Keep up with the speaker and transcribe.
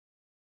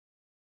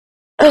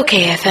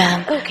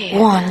OKFM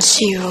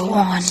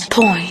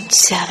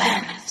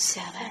 101.7.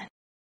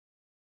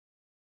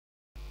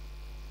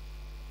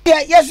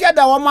 Yes,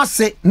 that one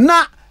say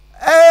na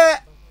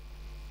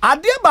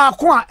ade ba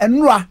ko a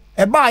enura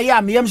e ba ya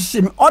me yam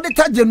hye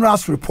Auditor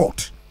General's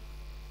report.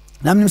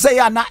 Na me say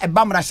ya na e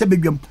ba mra hye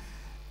bedwam.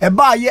 E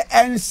ba ye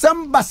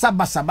ensem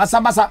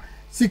basa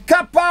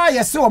sika pa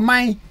ye se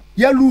oman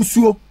ye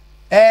lusuo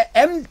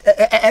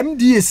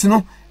MDS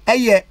no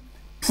ye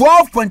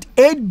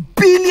 12.8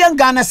 billion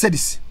Ghana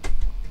cedis.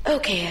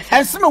 Okay.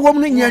 And some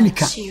woman in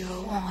Yanika.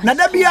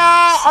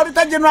 Nadabia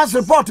Auditor General's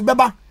report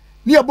beba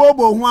near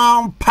Bobo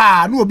one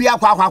pa no be a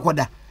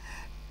quaquada.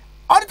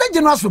 Auditor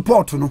General's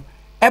report no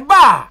a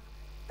bar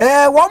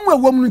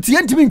one woman to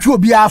enter into a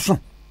biaso.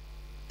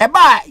 A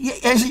bar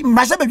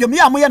myself of your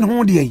Yamoyan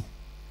Hondy.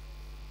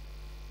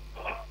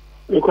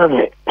 You can't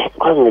me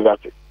that.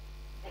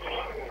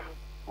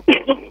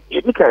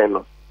 You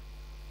can't.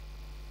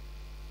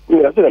 I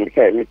said, I'm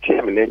carrying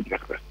chairman.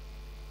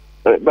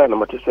 But I'm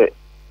not to say,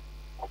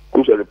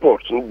 I'm the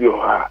report,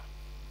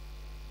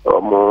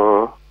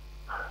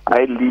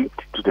 I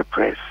leaked to the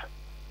press.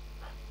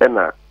 And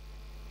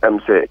I'm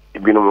saying,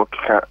 if you know,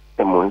 a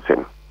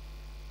monsen.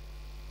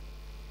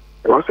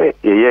 I was say,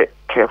 yeah,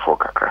 careful,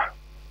 Kaka.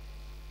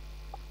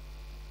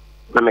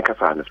 Let me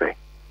say,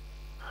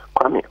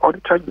 Kwame,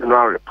 Auditor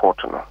General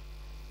report, no.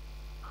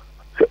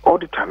 Say,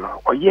 Auditor,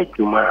 no, or yet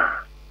you ma.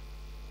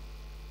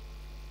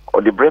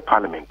 Or the Brave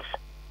Parliament,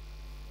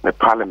 the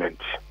Parliament,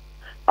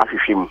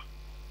 Afishim,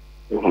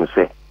 you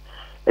say,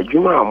 a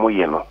Juma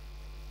Moyeno,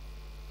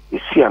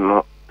 is here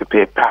no the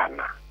paper.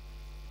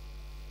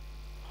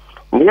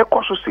 Near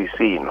Cosso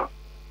say, no,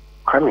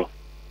 coming,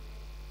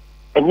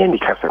 and Yenny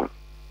Cassin,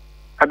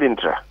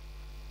 Adintra,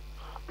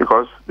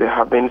 because there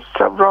have been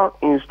several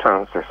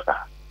instances.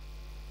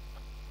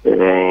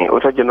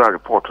 Auditor General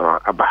report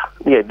about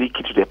near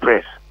Dicky to the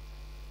press.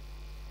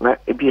 Now,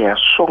 it be a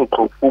song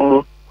called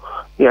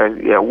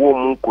yeah,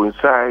 woman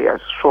coincide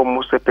as so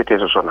most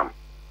peters on them.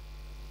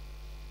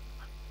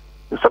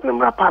 In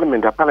some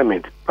Parliament,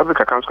 Public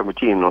Accounts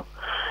Committee, no,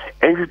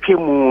 MVP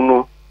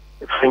Muno,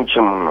 French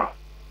Muno.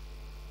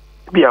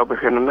 Be out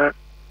of and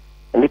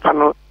if I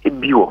know it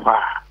be over.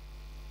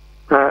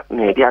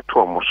 Near the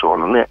atom so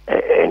on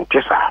and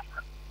Tessa.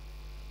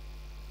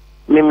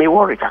 Me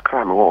worry a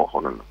crime war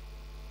on.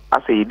 I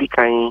say,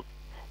 decaying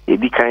a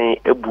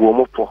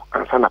buomopo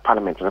and Sana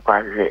Parliament in the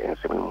private and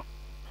 7.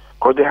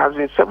 Because there has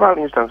been several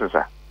instances,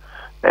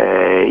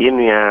 in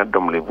the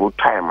Domlevo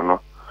time, no,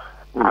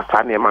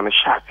 Sanya man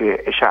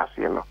chassis,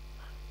 you know.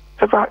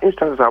 Several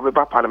instances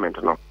about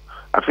Parliament, no.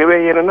 I feel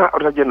we are not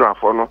Auditor General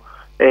for no,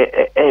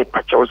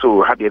 patch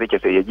also had the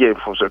register a year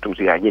from certain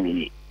say,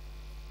 any.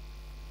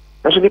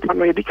 That's the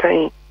plan of the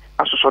kind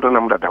as a sort of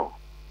number.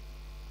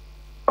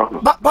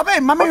 But,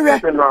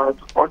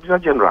 Auditor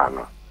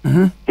General,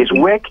 his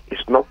work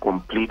is not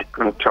complete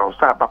until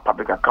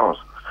Public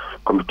Accounts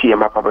Committee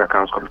and Public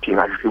Accounts Committee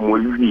and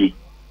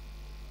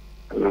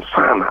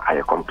Sana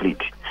are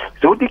complete.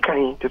 So they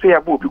can to say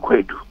about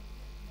you do.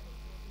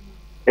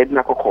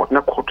 Edna court,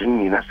 not court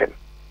in innocent.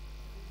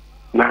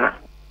 Now,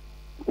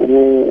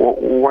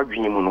 what do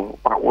you know?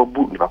 What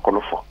book never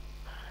call for?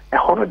 A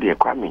holiday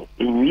coming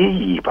in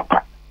ye,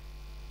 papa.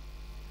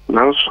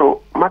 Now,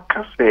 so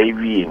Maka say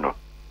we know.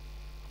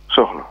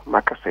 So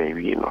Maka say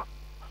we know.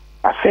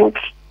 I think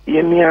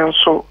Yenian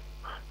so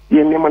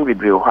Yeniman will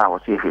be a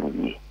house if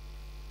in ye.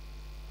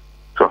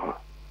 So,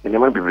 in the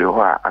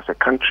as a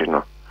country,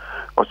 no,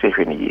 or safe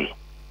in a year.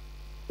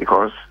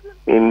 Because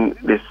in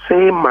the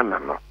same manner,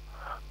 no,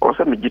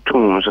 also me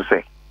to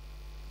say,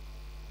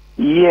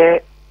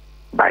 year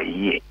by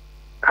year,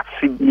 at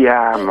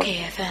CBR,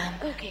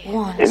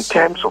 in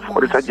terms of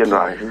Auditor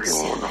General,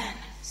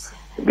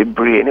 the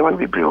brain, anyone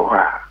be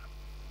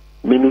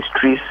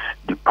ministries,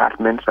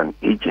 departments, and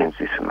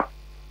agencies, no.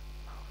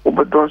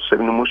 Obadon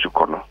 7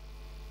 Musukono,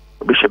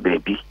 Bishop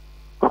Baby,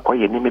 or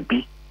your name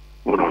be,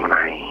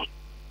 Munonai.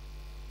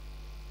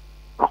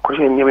 Of course,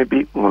 you may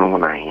be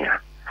Munonai.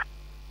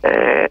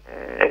 And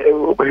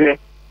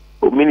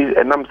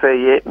I'm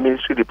saying,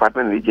 Ministry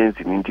Department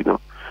Agency, Nintino.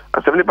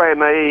 And 75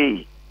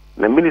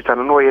 the minister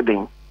no way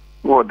ding,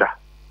 order.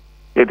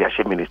 They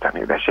share minister,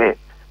 they share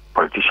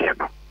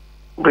politician.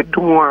 But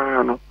do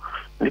one,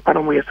 the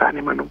Panama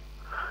Sanimano,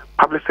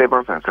 public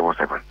servants and civil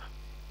servants.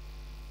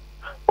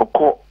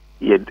 Or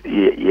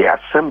ye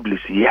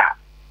assemblies, yeah.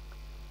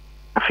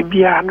 I feel be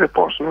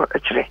 100%,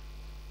 actually.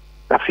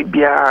 I feel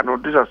be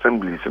these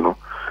assemblies, you know.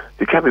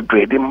 They can be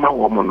breeding my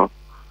woman, no.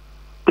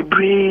 The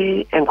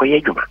brain and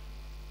Quayajuma.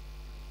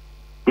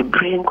 The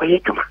brain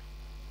Quayajuma.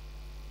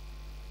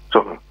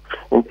 So,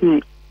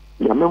 until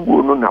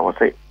Yamabu no I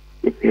say,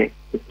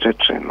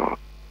 it's no.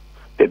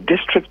 The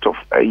district of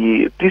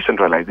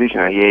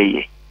decentralization,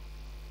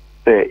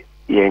 they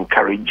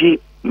encourage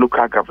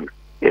local government.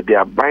 They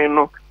are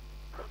buying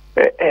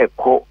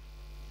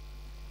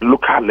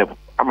local level.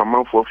 I'm a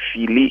man for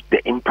feeling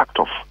the impact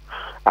of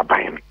a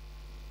buying.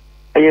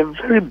 A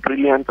very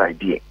brilliant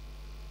idea.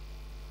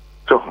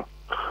 So,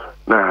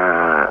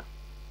 now,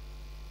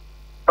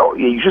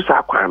 you just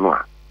have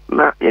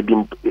na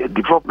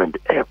development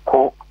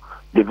call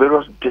the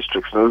various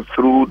districts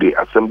through the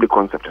assembly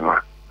concept no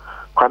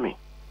kwame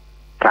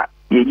ka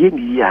ye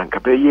ni ya nka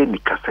be ye ni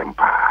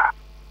kasempa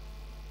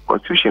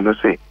constitution no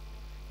say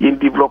ye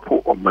develop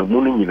o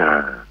mamunu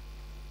nyina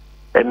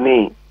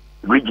any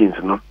regions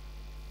no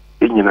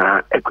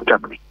nyina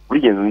equitably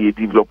regions ye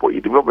develop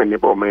ne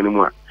ba o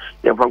manu a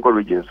ye fanko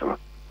regions no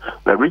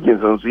na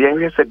regions no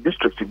ye say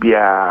district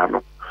bia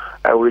no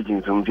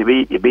regions no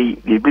be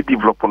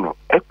develop no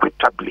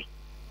equitably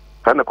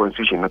kana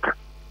constitution no ka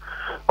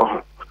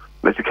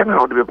na sika na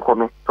ɔde bɛkɔ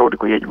no sɛ ɔde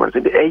kɔyɛ adwuma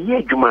sɛ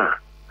ɛyɛ adwuma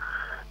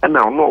a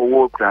ɛna ɔno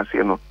ɔwɔ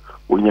kurase no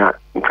onya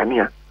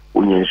nkanea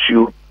onya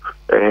nsuo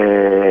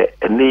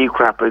ɛne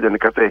kura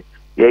president ka sɛ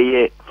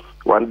yɛyɛ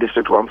one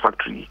district one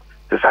factory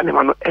sɛ saa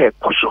nneɛma no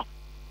ɛɛkɔ so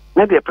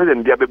na deɛ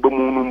president de abɛbɔ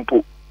mu no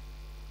mpo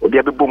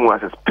ɔde abɛbɔ mu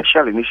as a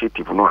special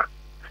initiative no a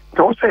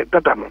sɛ wo sɛ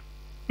dada no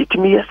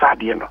yɛtumi yɛ saa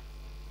adeɛ no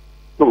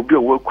na obi a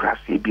ɔwɔ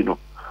kurase bi no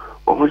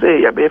ɔhu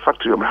sɛ yɛbɛyɛ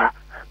factory ɔm ha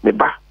ne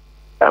ba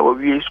a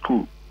wɔwie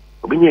school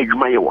obinya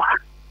adwuma yɛ wɔ ha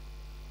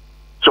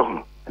so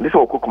ne sɛ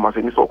ɔkɔ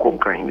kumase ne sɛ ɔkɔ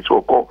nkran ne sɛ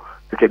ɔkɔ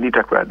sekani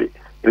takrade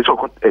ne sɛ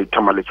ɔkɔ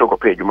tamale sɛ ɔkɔ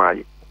pɛ adwuma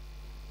ayɛ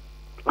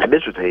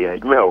ɛde so sɛ yɛ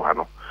adwuma yɛ wɔ ha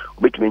no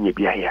obɛtumi anya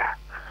bi ayɛ a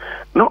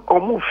na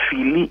ɔmo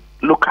fili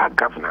local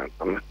governance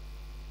no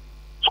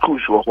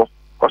schools wɔ hɔ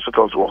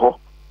hospitals wɔ hɔ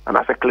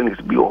anaasɛ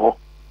clinics bi wɔ hɔ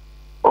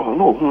ɔmo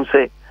na ɔhu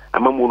sɛ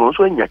amamu no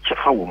nso anya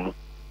kyɛfa wɔ mu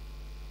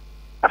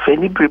afei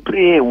ni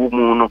bebree wɔ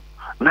mu no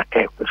na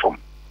ɛkɔ fam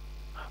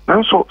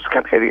nanso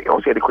scan area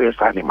o se de ko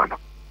yesa ni mano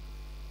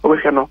o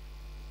be no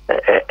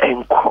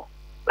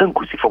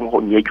enko si fam ho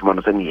ni adwuma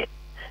no se ne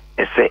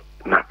ese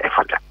na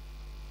efata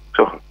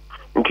so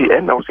nti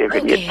na o se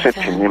be ni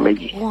threaten ni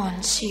meyi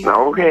na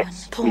o he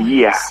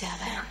ya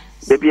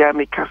de bia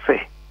me ka se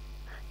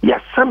ya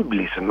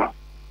assemblies no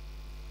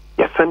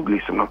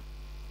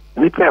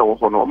ni pa wo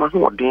ho no ma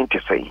ho odin te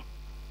sei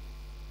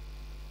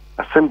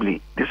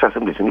this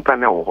assembly ni pa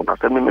na wo ho na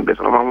assembly members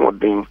no ma ho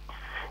odin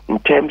in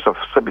terms of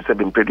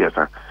sub-7 previous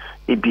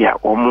ibia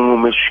omu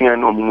mesua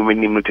na omu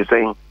menim no te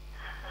saying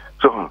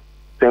so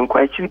then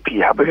quite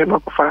cheapy abere no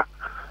fa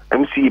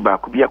MC ba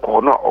ku bia ko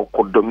no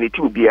o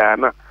dominate bia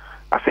na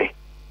ase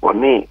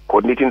oni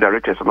coordinating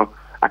directors no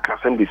aka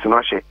assembly no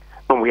ahye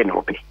no mo ye ne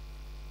ope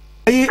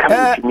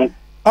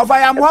of I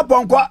am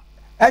wapon kwa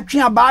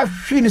atwe aba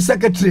hwe ni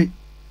secretary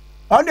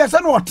on dey say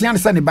no otean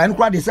say ne ba ne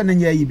kwa dey say ne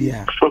nya yi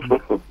bia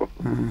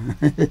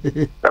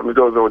am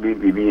do zo di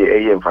bi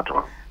em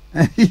fatwa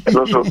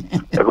no so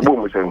e go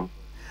mu sen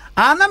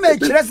ana me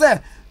kire se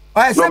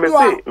I said me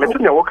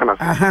tell you what can I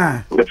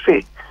say let's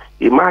say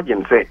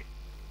imagine say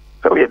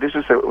so yeah this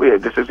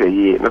is a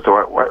year not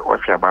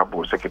what you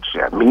about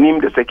secretary me name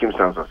the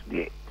circumstances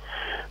there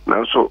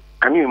now so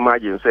can you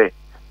imagine say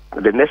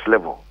the next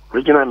level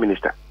regional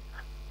minister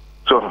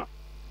so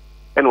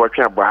and what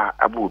you about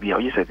abu bi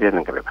you say there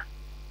nkebe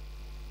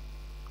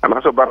and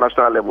also by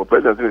national level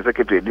president and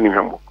secretary didn't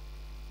have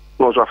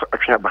no so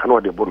atwa ba no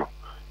de bono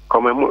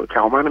come mo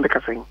ka o ma no ka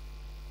sen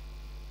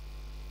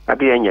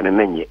ade enye ne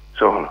nenye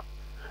so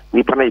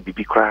nipa na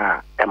bibi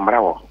kra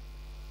emra wo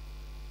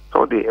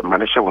so de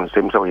manisha won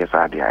sem so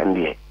yesa ade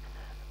ande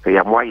so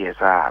ya mo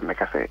yesa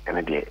meka se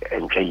ene de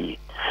entwa yi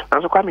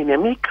na so kwa me ne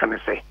me kan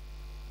se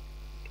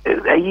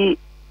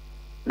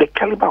the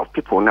caliber of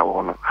people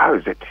now how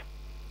is it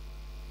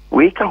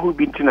we can who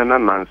been tina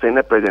nan say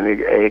na president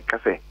ka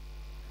se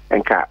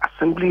enka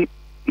assembly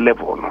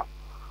level no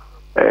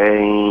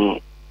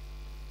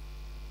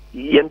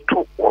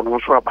yento ono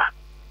so aba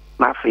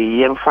na fe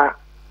yemfa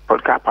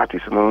political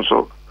parties no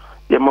so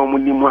yema mu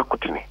ni mu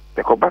akotene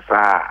the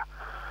kobasa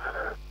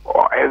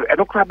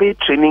be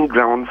training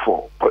ground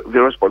for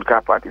various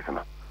political parties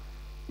no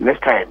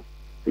next time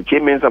the Kyei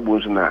Mensah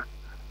Bonsu na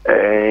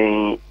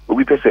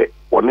obi pese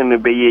one ne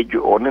be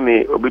yeju one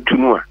ne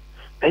obetunu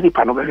a any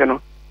pano be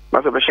no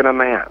na so be hye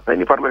na ya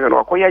any pano be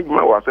no akoya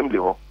adwuma wa assembly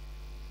ho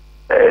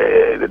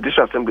the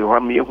district assembly ho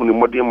me hu ni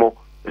modern mo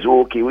is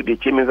okay with the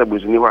Kyei Mensah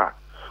Bonsu ni wa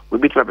we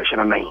bit na be hye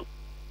na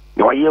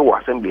na wa ye wa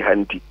assembly ha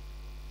nti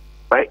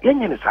ba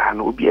yenye ne sa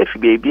no obi afi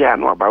be a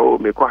no aba o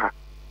mekọ ha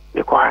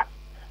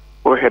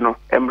o he no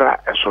emra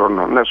esoro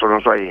no na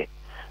esoro so ye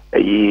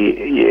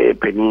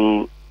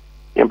peni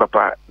yen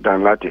papa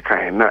dan lati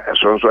kan na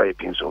esoro so ye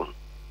pinso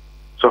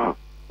so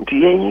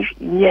nti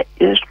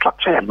ye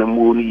structure ya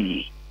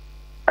memory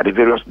at the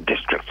various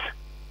districts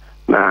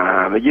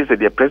na the years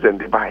the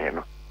president ba ye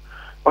no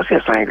o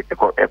se sign e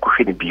ko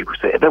hwe ni bi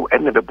se e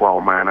be bo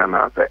o man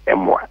na se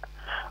emwa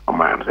o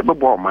man se be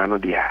bo o man no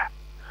dia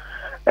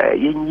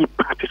yenyi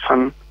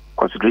partisan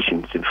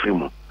considerations in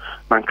free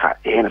manka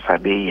ene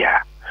sabe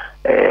ya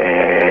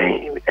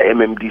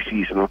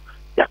MMDCs no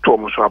ya to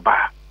mo so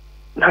aba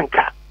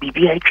nanka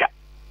bibia atwa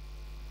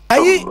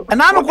ayi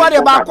na no kwa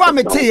de ba kwa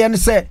mete ye ne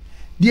se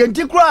de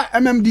antikura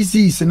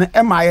MMDCs ne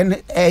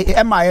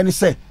MIN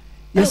se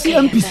yesi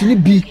MPC ni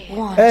bi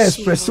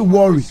express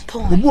worry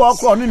obu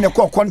akọ no ne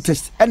call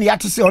contest ene ya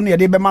tese ono ye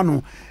de be ma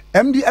no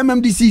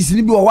MMDCs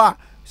ni bi wo wa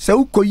se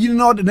ukoyi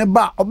no de ne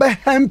ba obe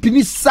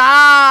hampini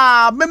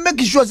sa me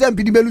make sure se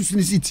hampini be lose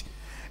ni seat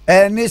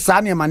ne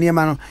saa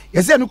nneɛma no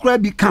yɛsɛ no kora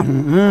bi ka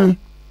ho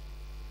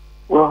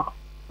well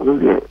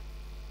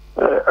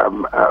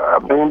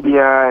ben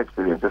bia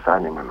experience saa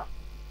nneɛma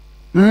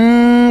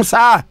no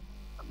saa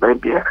ben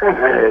bia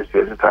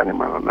experience saa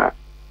nneɛma no na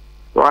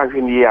so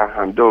ahwe ni ya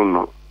handle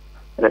no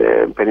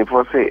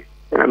penifo say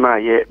na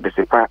ye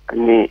besepa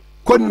ni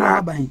konna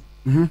aban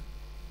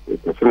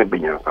it's not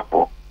being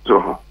support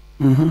so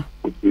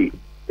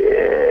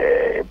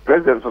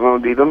presidents no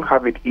they don't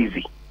have it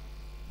easy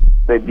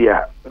maybe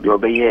the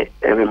obey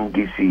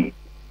MMDC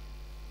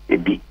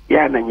ebi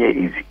ya na nye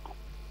easy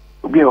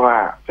obi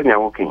wa senya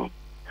working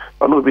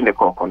ono bi ne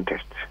call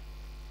contest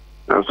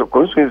and so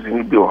constituency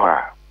ni bi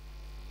wa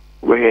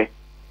where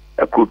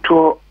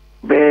akuto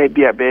be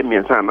bia be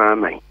miensa na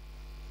nan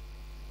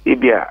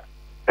ebia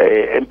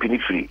MP ni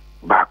free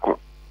baako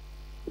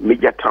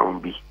major town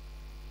bi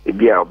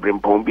ebia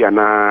obrempon bi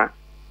ana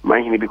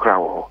manhini bi kra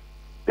wo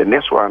the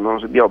next one no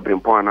so bia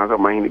obrempon ana so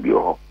manhini bi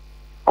wo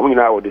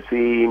nyina wo the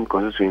same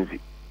constituency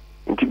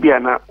nti bia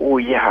na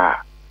oye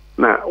ha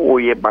na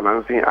oye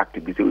balancing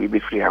activity we be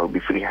free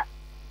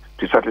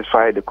to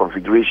satisfy the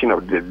configuration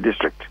of the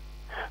district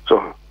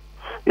so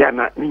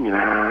na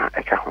nyina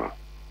eka ho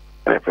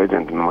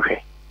president no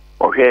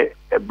okay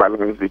a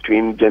balance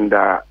between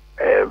gender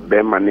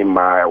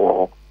bemanima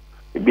wo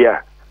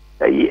bia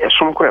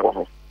esom kra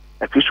wo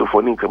a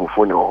Christopher ni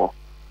kramofo ne wo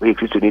we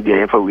Christo ni dia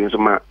yefa we nso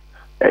ma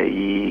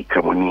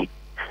kramoni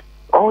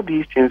all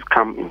these things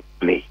come in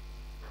play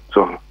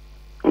so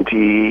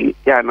nti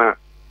na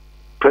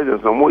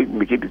presidents no more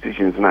make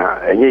decisions na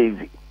enye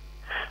easy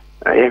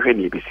hwe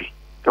ni ebisi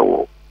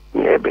so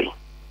ebe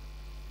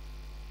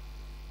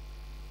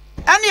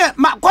ane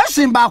ma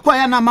question ba kwa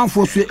ya na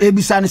manfo so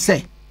ebisa ne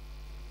say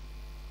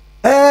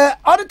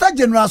Auditor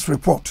General's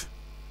report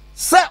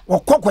say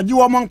wakokwaji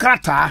wo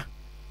monkrata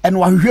en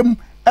wahwem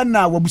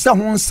na wabusa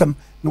ho nsem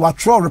na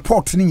watro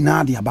report ni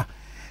nyina de aba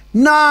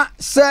na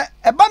se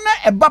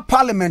eba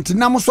parliament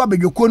na mo so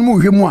abedwoko no mu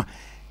hwemu a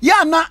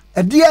ya na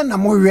ede na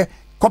mo hwe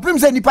kopim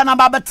se nipa na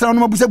ba betra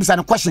no mabusa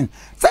ne question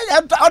say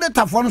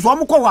auditor for no so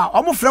omko wa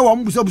omfre wo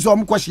ombusa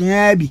om question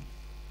ya bi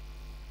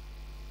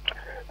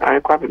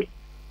ai kwabli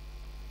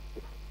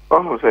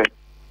almost say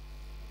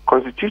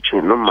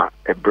constitution no ma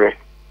ebre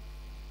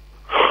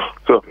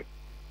so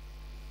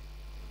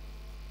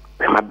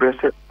my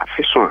brother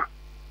official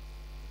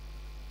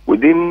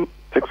within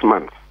 6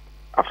 months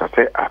after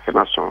say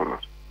affirmation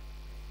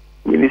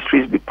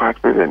ministries,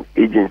 departments and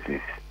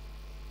agencies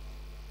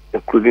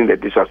including the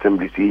district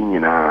assembly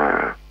in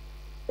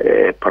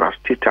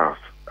parastatals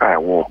I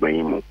walk by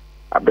him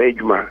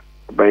abejuma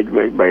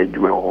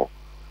ho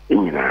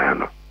nyina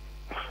no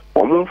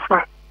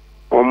omonfa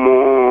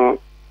omo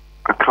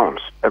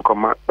accounts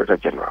ekoma Auditor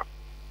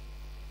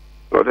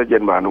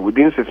General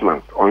within 6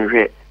 months on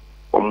hwe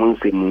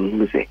omonse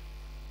mu se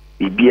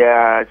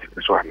bibia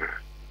so ana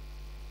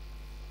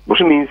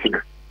which means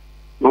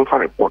no for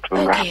report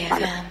on that.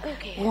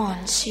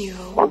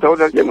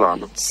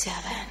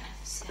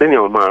 Then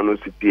your man no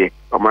CPA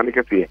or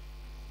manicate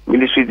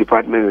ministry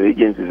department and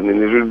agencies in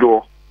the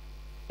door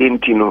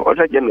intino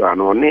Auditor General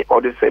no ne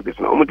audit service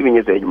no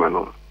omuti say man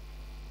no.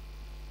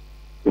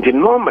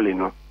 Normally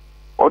no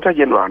Auditor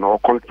General no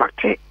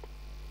contract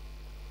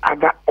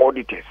other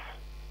auditors.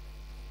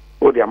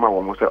 O the amount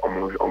almost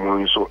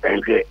omo so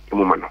enhwe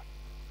imuma no.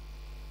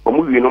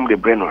 Omu wi no de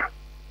breno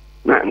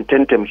na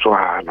intentem so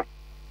ha no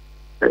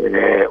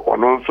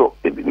ono so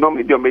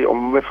normally be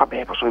me fa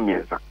be person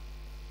miensa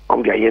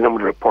on dia yenam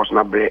report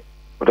na bre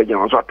Auditor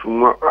General so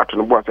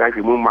atono bo asa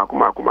ahwe mu mako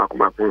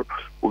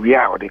owi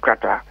a o de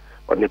krata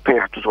o ne pen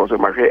ato so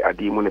mahwe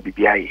adi mu na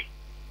bibia yi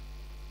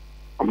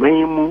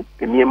omanyimu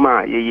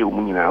eniema yeye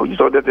omu nyina o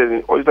just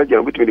Auditor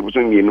General between the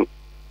person mienu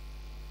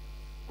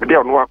they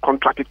are no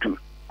contracted to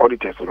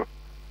auditors no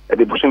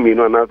the person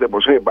mienu na say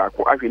person back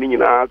ahwe ni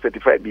nyina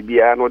certified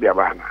bibia no de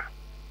abana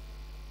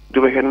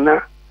do we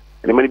na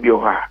the money bi o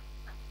ha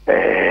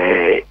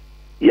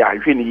ya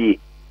ahwe ni yi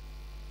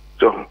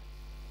so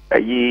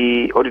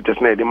ayi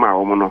auditors na de ma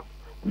wo no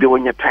de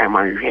wonya time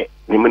ahwe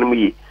ni money mu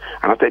yi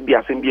anata bi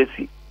asem bi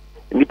asi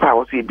nipa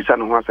wo se bisa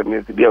no ho asem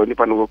ni bi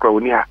nipa no kora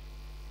woni ha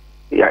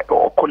ya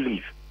o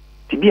colleague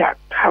ti bi a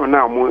time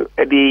na mo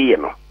de ye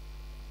no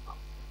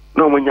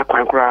no mo nya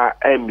kwan kora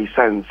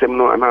mbisa nsem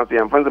no anata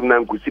ya mfansem na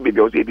nkusi be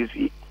bi o se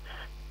edisi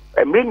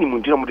emre ni mu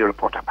ndiro mo de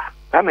reporter ba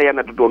na ya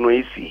na dodo no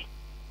esi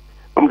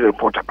mo de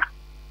reporter ba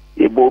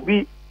e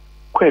bobi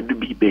kwa du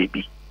bi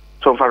baby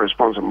so far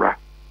response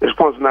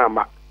na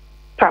ma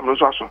time no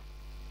so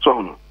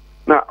no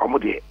na omo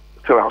de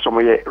tell us some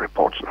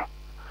report no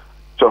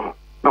so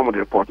na mo de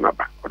report na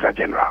ba Auditor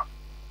General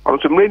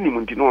also many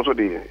munti no so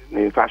de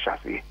ne sasha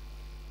se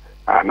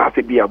na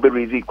se bia be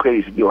raise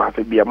queries bi o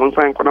se bia mon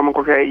sign kona mon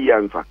ko kai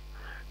answer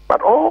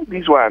but all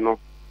these were no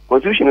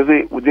constitution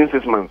is within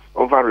 6 months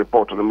over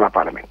report on the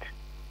parliament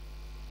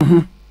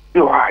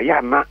you are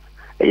ya na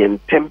e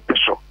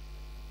tempeso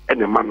e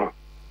ne mano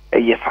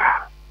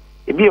yefa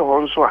e bi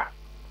ho nso a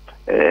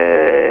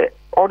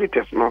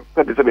auditors no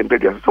that is 7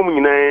 pages so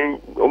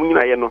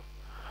munyina ye no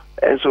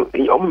enso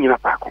omunyina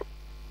paako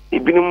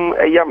ibinum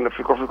ayam na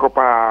friko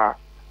pa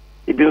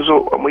ibin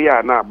so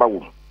omoya na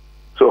abawo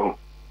so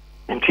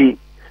nti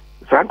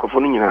sankofo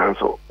no nyina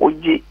so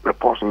oji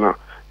report na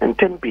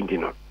entempindi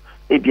no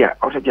ebia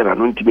osajana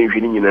no ntime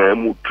hwe ni nyina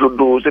mu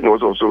trodo se na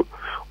so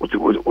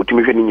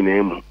otime hwe ni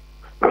nyina mu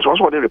na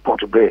so the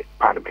report be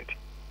parliament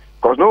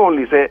because not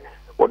only say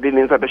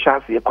ordinance be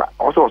chance kwa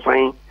also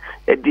sign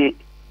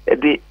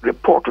e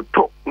report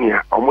to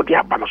nia omodi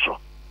aba no so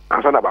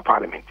ansa na ba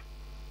parliament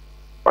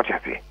what you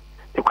say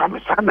the kwame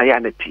sana ya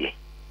na tie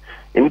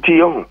nti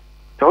yo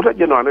so the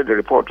general the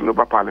report no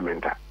ba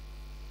parliament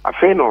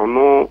afa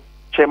no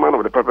chairman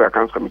of the Public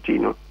Accounts Committee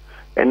no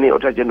any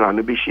other general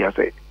no be share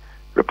say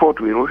report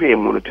we no hwe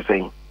mu no to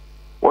say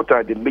what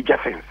are the major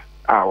things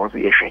was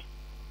the issue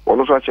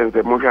ono so chance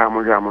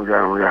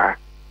monja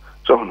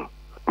so no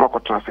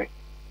makotra say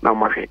na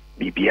mahwe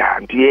bibia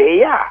nti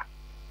ya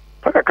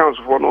Public Accounts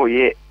for no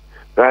ye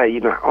that you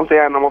know on say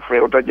na mo free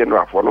other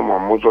general for no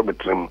mo so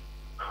betrem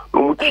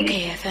no mu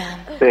ti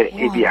say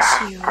ebia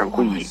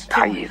anko yi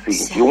aye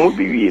say you mu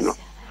bi no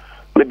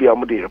maybe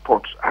I'm the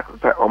report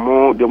say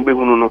omo de mbe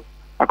hunu no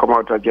akoma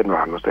other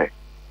general no say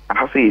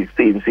I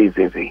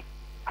say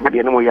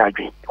maybe no mo ya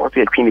adwen o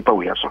say atwi ni pa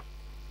we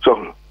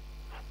so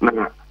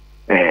na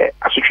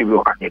asotwe bi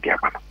o ka dey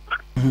aba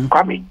no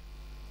kwame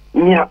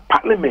nia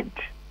parliament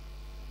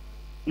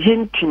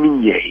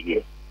yentimi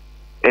yeye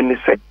and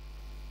say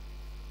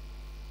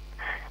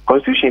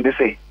constitution they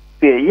say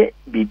ye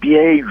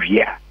bibia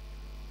ewia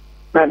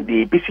na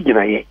de bisi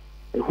gina ye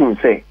hu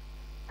say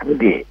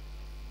de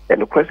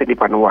and question di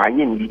pano wa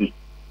anye ndi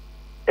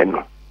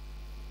eno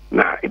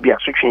na ebi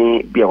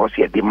asotwe bia o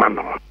say de man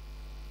no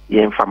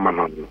ye mfa man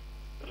no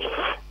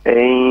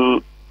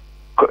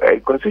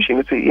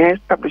constitution say ye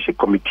establish a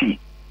committee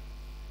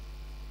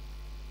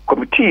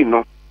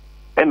no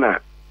ena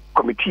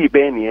committee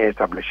be ni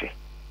establish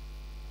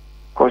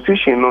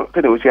constitution no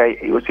say o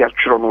say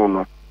atworo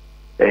no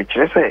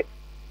kire say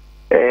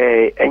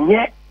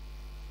enye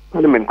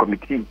parliament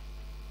committee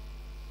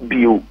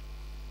bio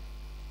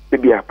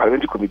maybe a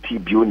parliamentary committee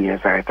bio ni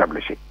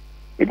establish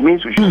it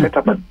means we should set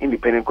up an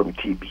independent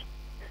committee bi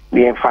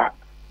ni enfa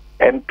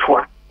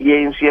entwa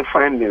ye nsie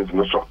findings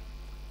no so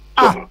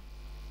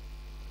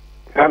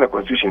the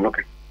constitution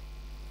okay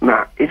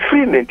now it's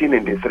free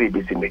 1993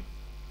 basically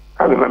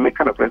how the make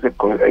a present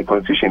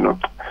constitution no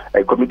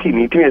a committee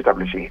need to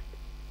establish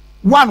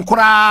one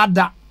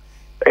kurada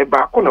e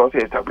ba ko na o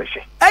establish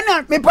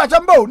ena me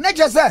pachambo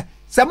nature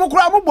say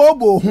mukura mu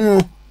bobo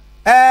hu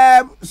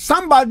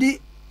somebody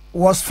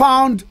was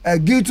found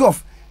guilty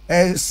of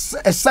a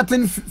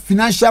certain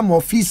financial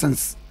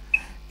malfeasance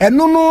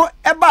eno no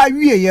e ba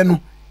wieye no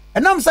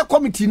enam say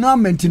committee no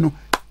amenti no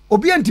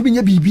obi antimi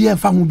nya bibia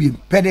fa ho biem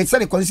per the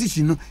say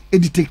constitution no e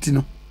detect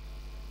no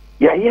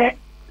yeah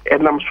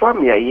enam so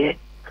am yeah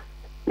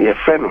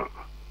friend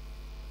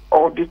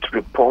audit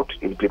report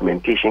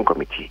implementation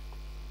committee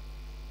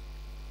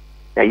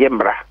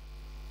yembra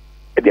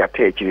e dey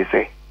attach ni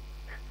say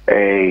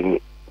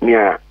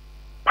nia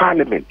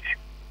parliament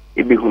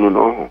e be hunu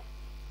no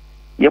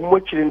yemmo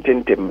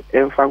chirintentem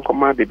enfan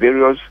command the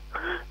various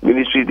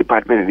ministry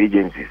department and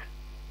agencies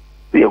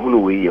ye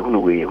hunu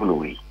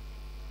we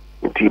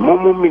nti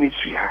momo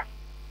ministry ha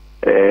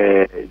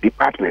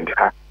department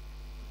ha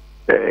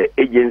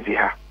agency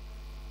ha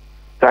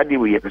sadi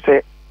we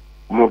say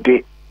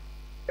mode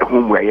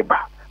ehum we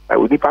ba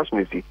we ni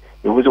personally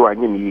e wo so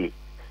anya ni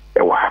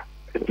e wa ha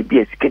nti bi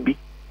esika bi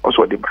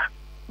also de ba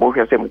mo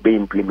hwe say mo be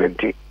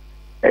implement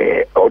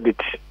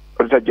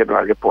auditor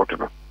general report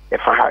no e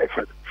fa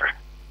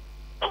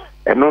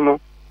no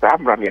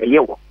Abraham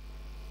yewo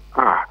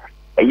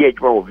ye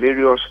adwa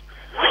various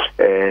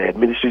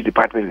ministry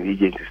department and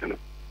agencies no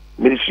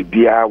ministry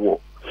bia wo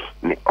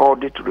the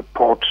audit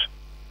report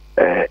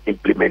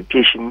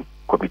implementation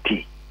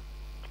committee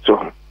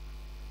so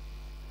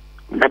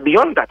but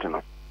beyond that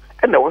no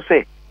and I will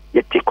say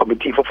you take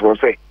committee for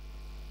say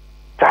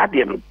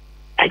sadie no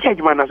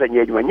ajajuma na say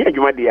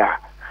nyajuma dia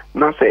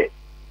na say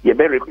you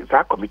be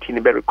that committee ni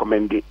be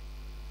recommend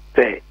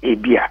say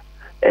ebia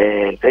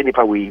say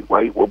nipa we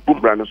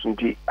bumbra no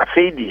sunti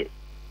afeedie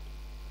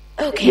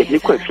okay ye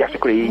ko afia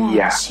sekore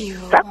ya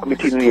that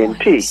committee ni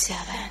ente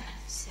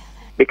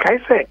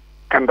because say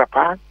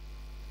kandapa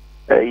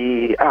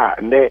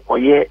ne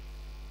oye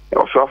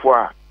osofo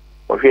a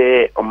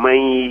ohwe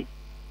oman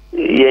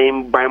ye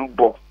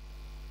mbambo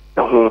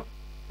ho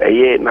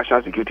ye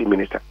national security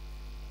minister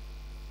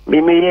me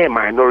ye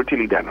minority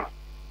leader no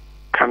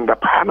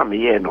kandapa na me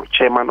ye no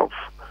chairman of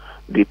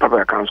the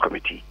Public Accounts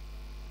Committee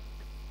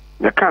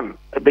the can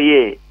be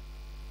ye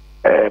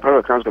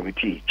Public Accounts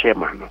Committee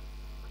chairman no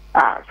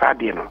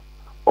sadie no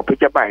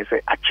opeja by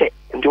say ache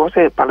nti wo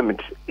say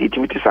parliament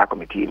intimity sa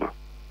committee no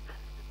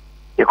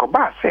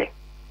yekoba say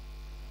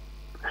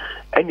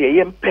ene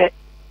yempe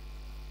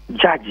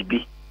judge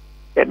bi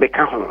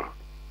ebeka ho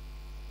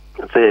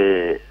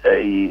say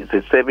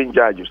serving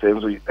judge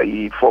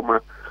say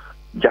former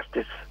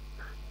justice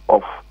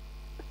of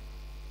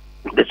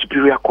the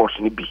superior court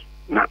ni bi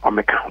na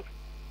omeka ho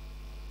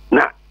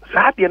na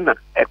sadie na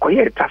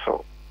ekoye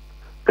taso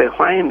say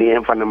why ne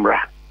emfa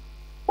namra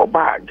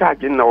Oba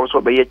judge na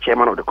also be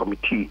chairman of the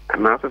committee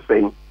and answer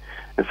saying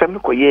and some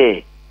ko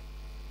ye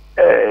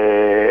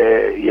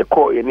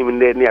call any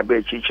near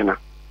be chichina.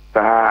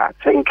 I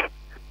think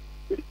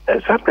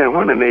something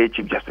one and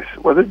chief justice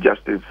was it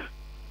justice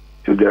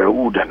to the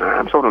wood and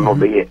I'm sort of no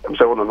be I'm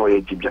sort of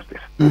no chief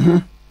justice.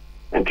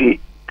 And he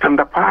can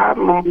the part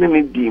no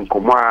many deem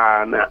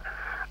command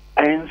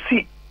and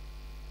see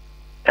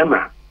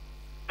Emma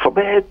for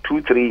about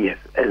 2-3 years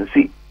and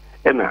see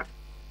Emma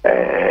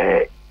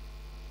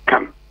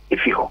come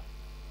if you ho.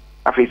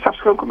 After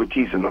subsequent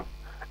committees no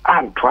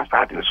and trust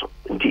that so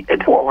nti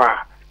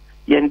edwa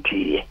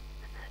yenti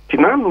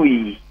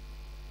tinanui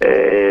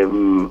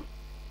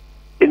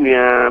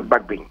enya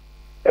bagbin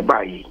e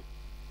bayi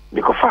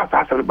because fast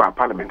as the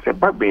parliament say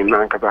bagbin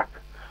na nkata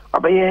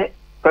abaye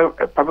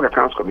public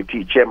accounts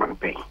committee chairman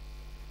pay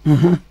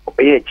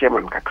abaye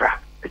chairman kakra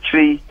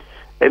actually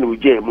and we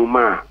je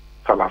muma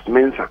Salas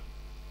Mensah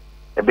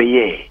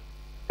abaye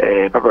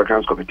public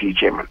accounts committee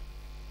chairman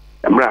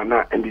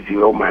Amrana and this is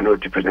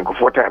minority president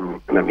for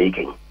time na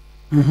making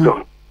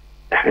so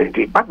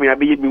the bagbin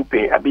abaye mi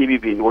pay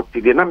abaye be what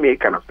they na make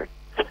kind of thing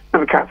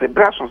and because the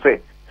brass say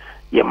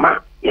ye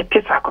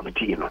tesa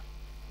committee, you know.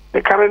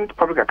 The current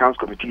public accounts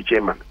committee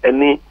chairman,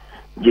 any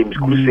James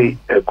Kruje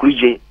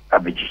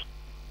Abiji.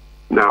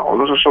 Now,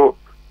 also,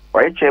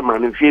 why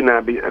chairman in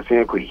Fiena be a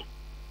secretary,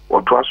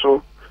 or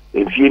Twasso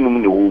in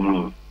Fienum the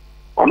woman.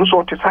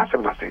 Also, Tessa,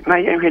 say, now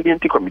you're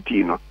ready committee,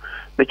 you know,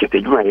 make it a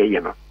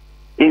you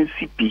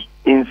NCP,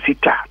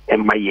 NCTA,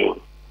 and my yen.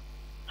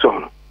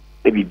 So,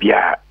 maybe be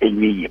a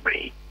year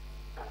break.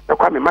 The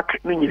Kwame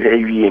market,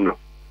 you know.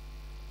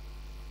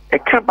 A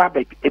can't buy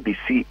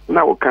ABC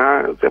now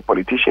can the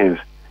politicians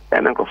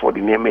and uncle for the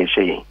name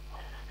saying.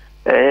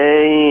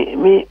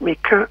 Me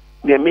can't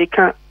the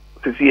American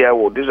to see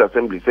how this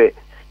assembly say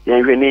you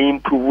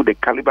improve the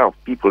caliber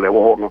of people that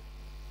were no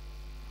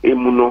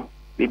emuno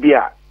maybe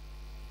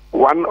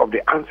one of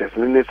the answers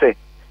and they say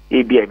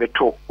be a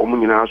beto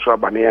omunina so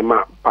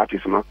abanema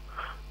parties no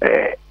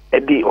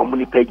edi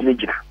omuni page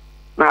nigina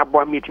na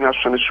abo meeting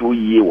aso so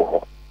yie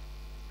wo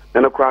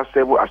then across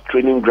several as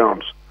training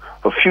grounds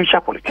for future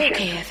politicians.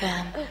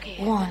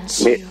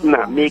 okayfm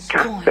na make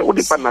the would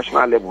the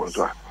national level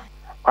so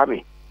I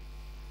mean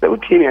the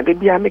would team they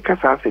be a make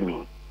us answer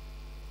me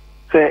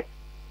say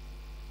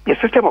the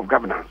system of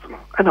governance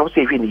and I would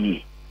say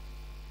even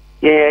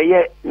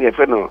yeah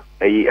no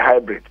a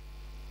hybrid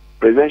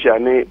presidential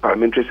and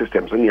parliamentary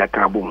systems on your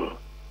boom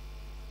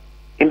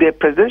in the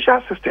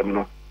presidential system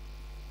no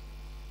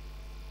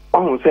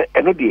say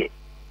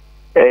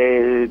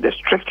the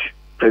strict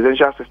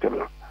presidential system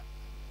no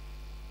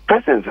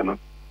presidents no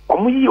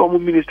omu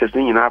ministers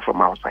ni nyina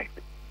from outside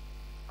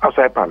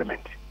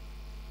parliament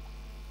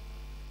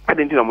I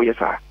didn't know yes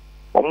sir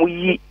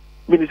omu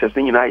ministers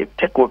ni nyina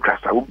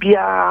technocrats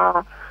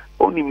obia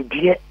onim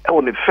die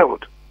on the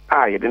field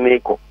ye de na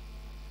eko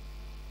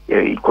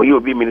you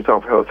be minister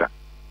of health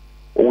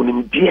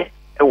onim die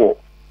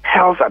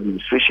health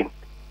administration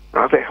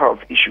and health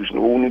issues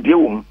no onim die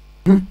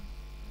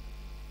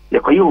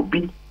you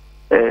be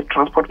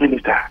transport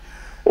minister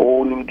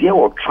onim die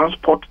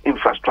transport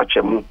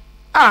infrastructure mu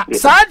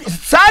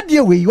sad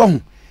we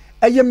yon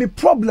eye me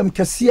problem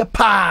kese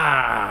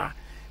pa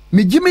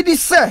me gimi di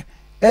se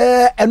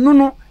enu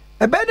no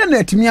ebe de na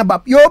atimi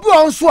aba ye obi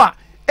on so a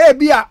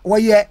ebia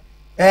woye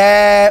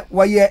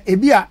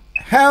ebia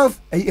health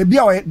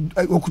ebia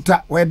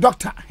okuta we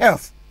doctor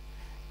health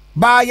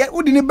ba ye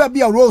udi ni ba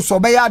bia role so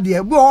be ya de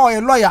ebi ho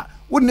ye lawyer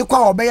udi ni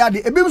kwa obe ya de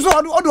ebi so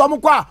odi o mo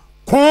kwa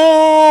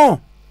ko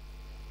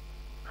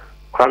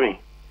kwami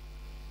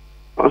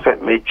on se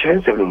me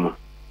chance lu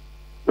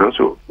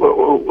so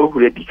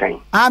o di kan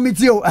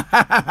mitio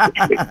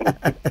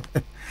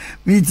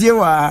mitio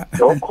wa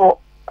oko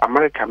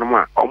America no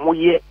ma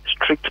omoye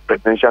strict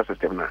presidential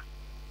system na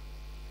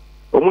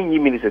omunyi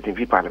minister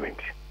in parliament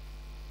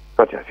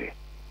what you say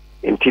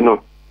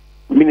intino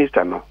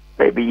minister no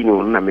baby you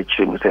know na me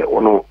chire mu say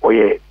ono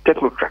oye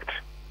technocrat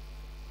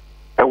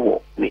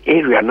ewo ni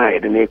area na e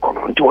de na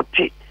ikono nti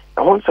oti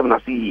e won sem na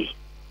see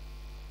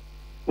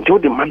nti o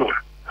de manual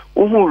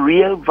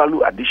real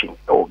value addition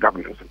or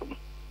governance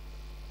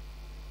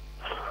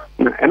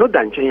no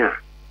danchen ya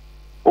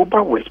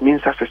oba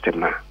Westminster system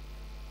na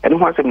eno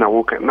ho asem na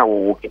wo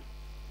working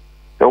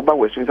the oba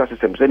Westminster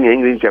system say na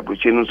English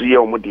abrochi no so ye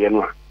omode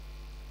no a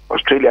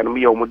Australia no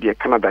ye omode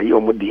Canada ye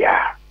omode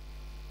a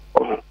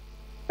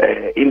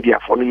India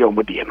for no ye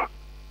omode no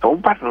so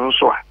oba no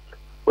so a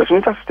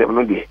Westminster system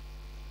no de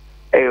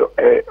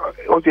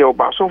o say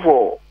oba so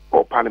for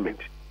parliament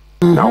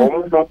na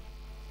omo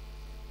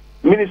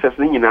ministers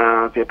ni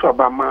nyina say to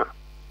abama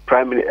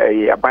prime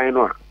aban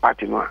no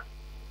party no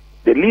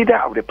the leader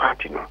of the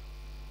party no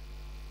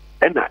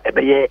and na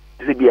ebeye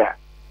zibia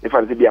if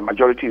I be a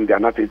majority leader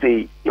not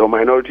say your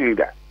minority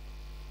leader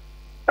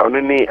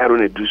only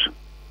Aaron Edusu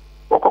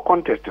or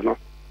contest no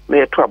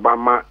na to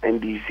abama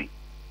NDC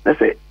na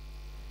say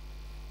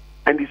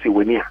NDC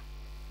wenia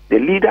the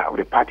leader of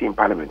the party in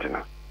parliament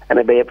no and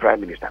ebeye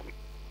prime minister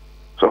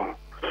so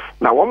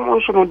now one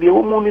month no the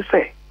woman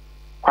say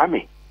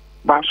Kwame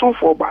Bason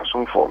for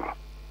no.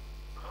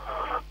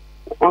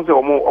 On the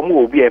Omo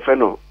will be a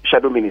fellow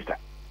shadow minister.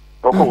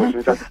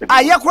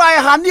 I cry,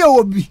 honey,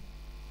 will be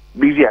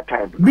busy at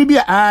time. Bibi,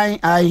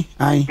 I.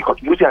 Because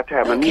busy at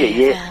time and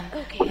near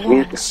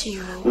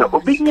now,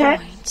 Obinya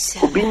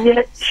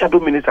shadow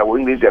minister will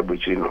English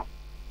Aboriginal.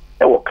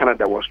 There were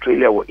Canada,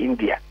 Australia, or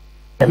India.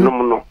 And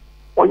no,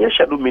 on your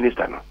shadow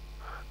minister. No,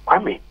 I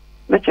mean,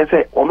 let's just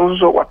say, on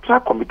also what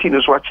track committee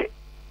is watching.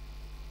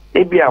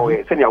 Maybe I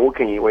will send you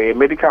working a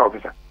medical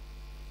officer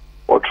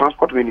or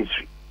transport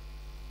ministry.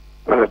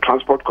 The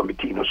transport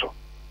committee, so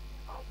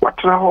what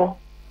travel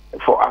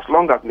for as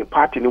long as the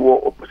party in the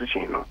war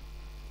opposition,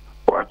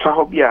 or a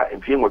travel be a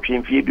feeling of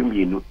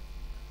PMV,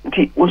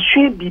 we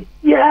should be,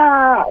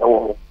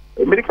 or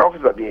a medical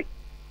officer there,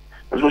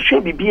 as we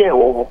should be beer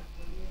or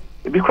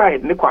be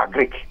quiet, Nico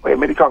Greek, or a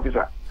medical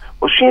officer,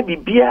 or should be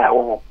beer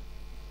or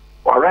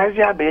rise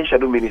here, the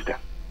shadow minister.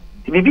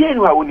 To be beer,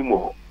 no, I won't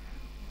more.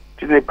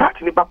 To the party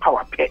in the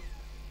power pay,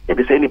 if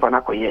they say any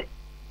panaco,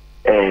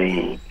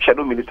 a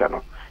shadow minister,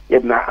 no.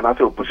 Yet now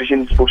another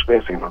opposition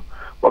spokesperson,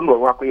 one more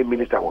working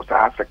minister was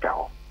a sector.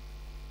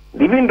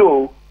 Even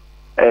though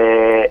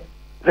then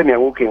you're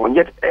working on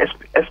yet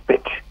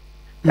expect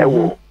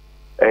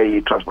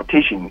a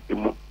transportation,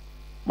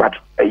 but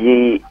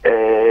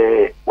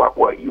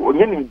what you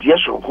only in the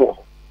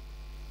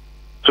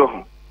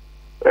so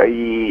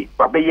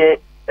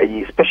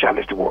a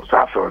specialist was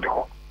after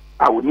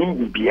I would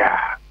need be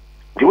a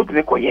do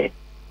the coye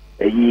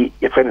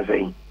a friend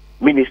saying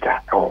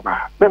minister or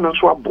then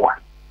also a boy.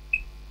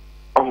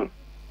 Oh,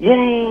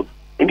 yay,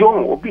 and you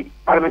will be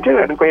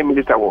parliamentarian and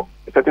minister or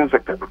a certain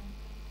sector.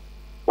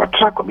 What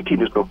track committee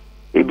is no?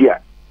 Maybe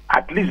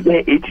at least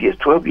 8 years,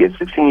 12 years,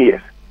 16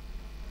 years.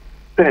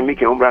 Then I make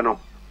a umbrano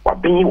or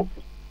being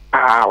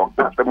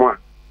that's the more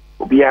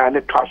will be a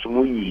net trust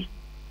ye.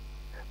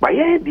 But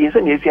yeah, the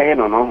isn't yes, I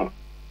know,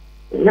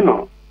 you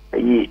know,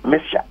 a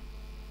messia.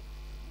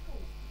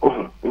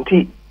 Oh,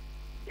 indeed,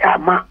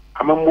 I'm a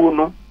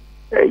mono,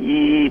 a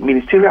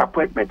ministerial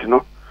appointment,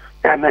 no.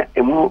 And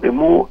a more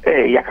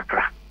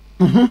yakakra.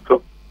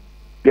 So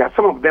there are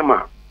some of them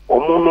are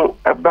omono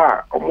a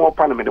bar or more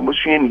parliament a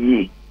motion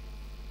ye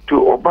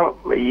to about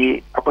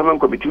ye appointment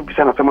committee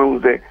beside someone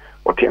who's there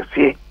or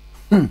say.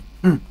 And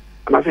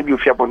I said you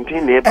fear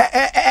bontin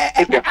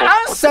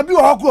answer you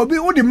all be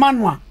with the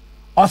manwa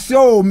or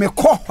so me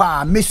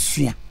copa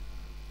mission.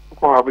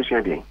 Oh, I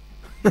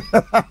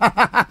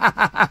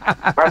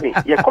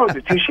your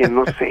constitution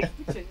not say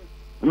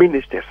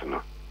ministers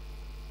no.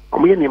 Or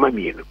me name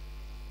me.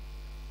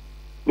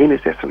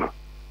 Ministers,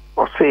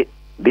 or say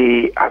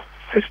they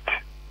assist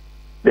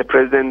the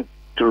president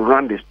to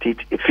run the state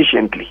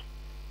efficiently.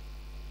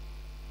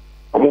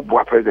 Omo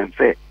president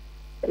say,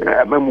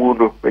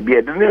 maybe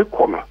I don't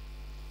corner.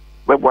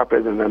 Where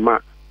president ma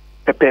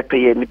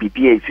pay any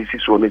PPA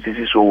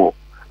so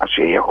I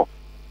say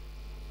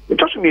it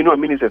doesn't mean no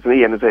ministers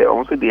and say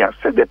also they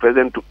assist the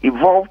president to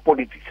evolve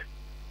policies.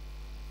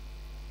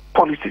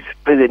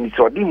 President is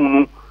already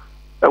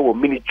our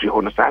ministry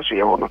on the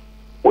sashay or no.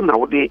 Una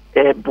wode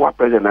boa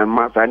president and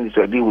master and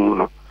so di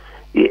no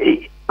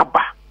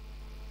aba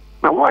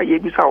na wa ye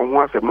bisa ho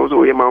asem no so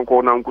we man ko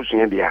na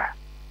nkusua dia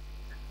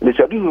ni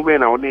so di hu be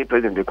na wode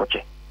president de koche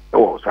e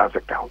wo sa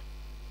sector ho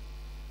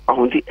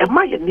ahunti e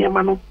ma ye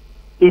niema no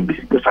e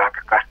bisi do sa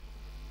kaka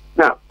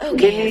na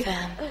many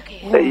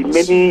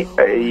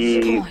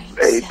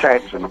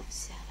types no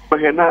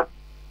but na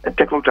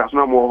technical trust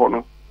no mo ho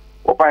no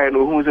o pa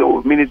no hu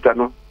se minister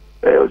no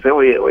se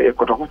we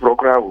kotoko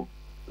program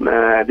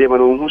na they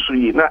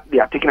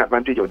are taking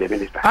advantage of the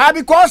minister.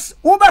 Because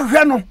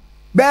Uber no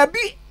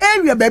baby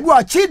area baby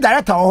or chief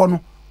director or no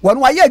one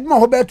why you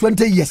more about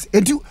 20 years.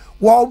 And you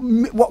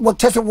what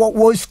test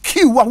was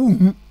key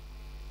one.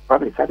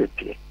 Probably said it.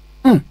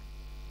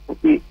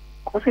 Okay,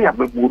 I say I'm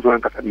a good one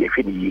because I'm a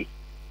fini.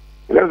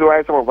 That's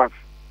why some of us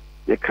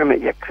you can't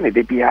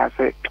be as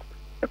a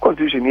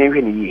constitution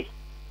every year.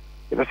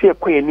 If I see a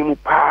quay new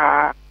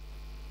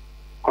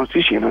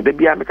constitution, there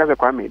be a because of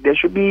there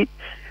should be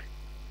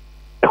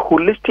a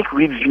holistic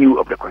review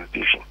of the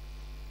constitution.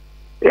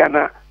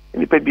 Yeah,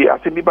 and the be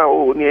as people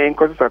oh near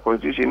inconsistency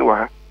constitution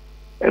wa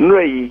and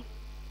ray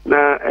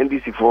na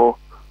NDC for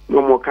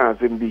no more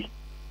can be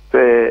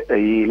say a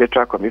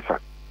electoral commission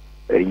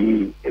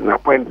an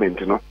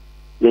appointment no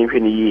yen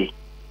hwene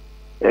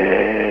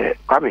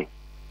kwame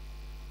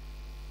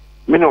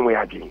minimum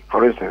yaji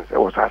for instance I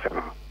was asking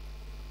no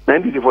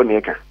NDC for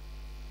neka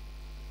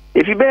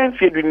if you been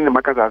feed in the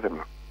makasa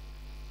no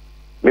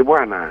me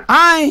boana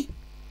ai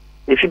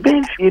if you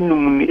been feed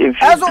no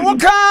as what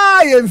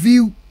kind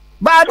view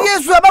but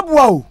yes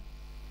ababuo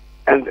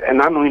and I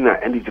know in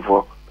NDC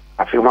for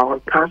I feel my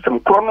custom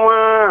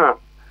chrono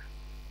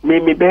me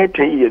be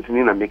 10 years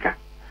in America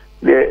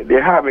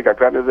they have make a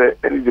kind of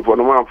NDC for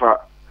no one for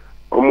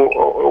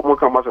omo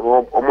come as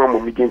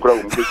omo meeting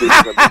crowd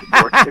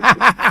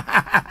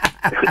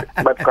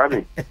but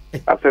coming as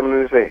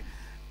I say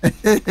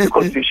the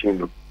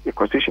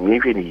constitution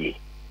even ye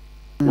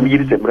we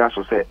use the brass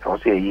say I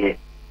say yeah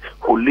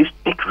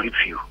holistic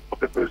review of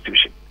the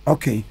constitution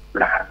okay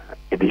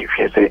yɛde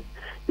hwɛ sɛ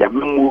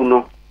yɛamemu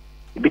no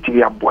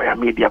ebitumi aboa ya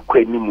media kwa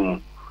animu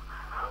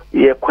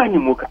yɛkwa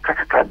animu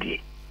kakaka deɛ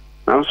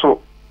nanso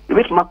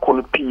ebitumi akɔ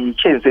no pii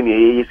kyɛn sɛ ne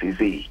yɛyɛ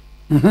sesei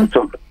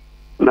so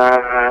na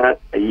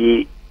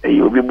ayi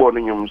obi bɔ no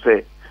nyom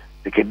sɛ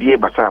sikadie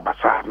basa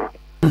no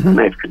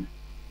na efi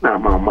na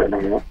ama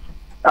no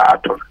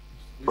ato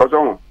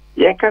gozo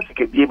yɛka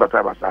sikadie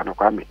basa no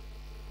kwame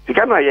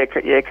sika no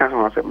yɛka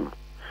ho asɛm no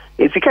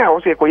sika a wo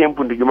sɛ kɔyɛ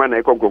mpundudwuma na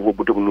ɛkɔ nkrɔfo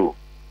butum no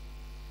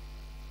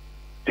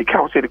sika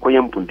a wo sɛ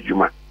kɔyɛ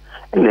mpundudwuma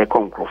na ɛkɔ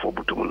nkrɔfo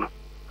butum no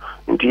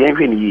nti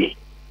yɛhwɛ ne yie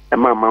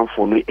ɛma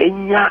amanfo no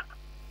enya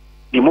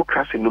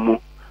democracy no mu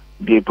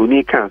de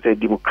boni kan sɛ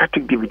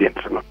democratic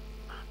dividends no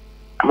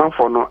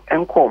amanfo no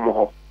ɛnkɔ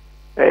mo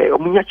hɔ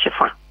ɔmunya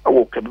kyefa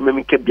ɛwɔ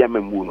kabimami kabia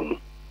mamu no mu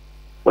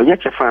wɔnya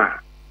kyefa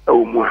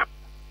ɛwɔ mu a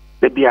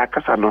da bia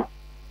kasa no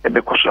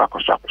ɛbɛkɔso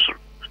akɔso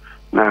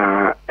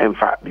na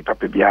ɛmfa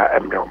bipapa bia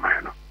ɛmrɛ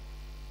ɔman no.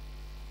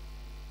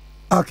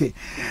 Okay.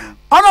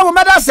 Honorable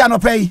Medasi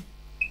anɔpɛ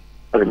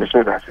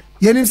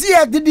yɛnim sɛ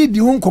yɛdedi di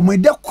ho nkɔmmɔ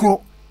ɛda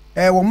koro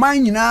wɔ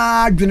man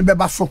nyinaa dwene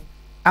bɛba so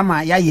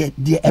ama yɛayɛ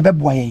deɛ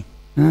ɛbɛboa yɛn.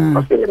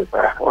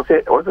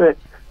 ɔsɛ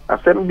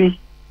asɛm bi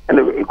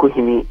ɛna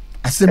ɛkɔhini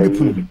asɛm bi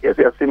pono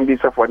yɛsɛ asɛm bi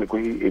safoa ne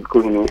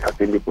ɛkɔhini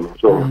asɛm bi pono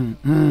so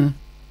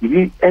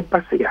bibi ɛba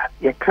sɛ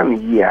yɛka no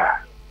yie a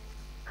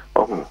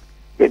ɔho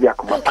yɛde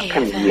akɔma aka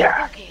no yie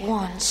a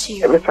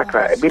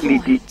ɛbɛsakra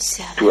ɛbɛlidi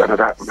to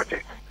another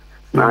matter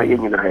na yɛn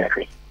nyinaa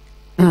yɛhwɛ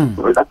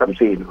that I'm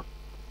saying no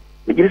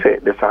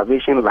the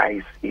salvation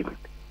lies in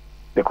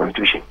the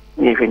constitution.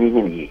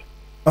 Okay.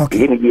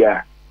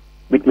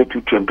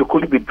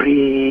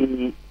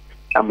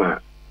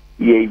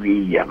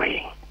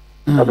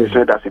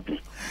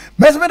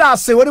 Mesmeda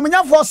say when you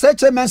for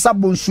Kyei Mensah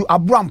Bonsu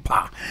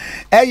Abrampa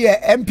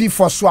MP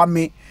for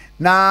Swami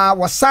na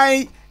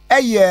wasan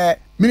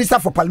Minister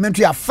for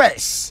Parliamentary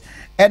Affairs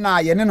and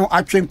ye no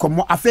atwen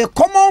komo afa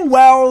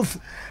Commonwealth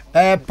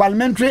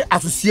Parliamentary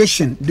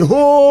Association the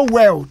whole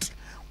world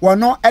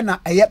wano ena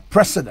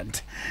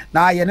president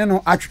na ye no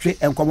atwe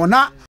enkomo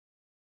na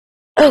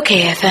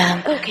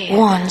okayfm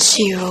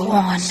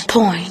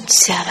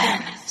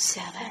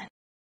 101.7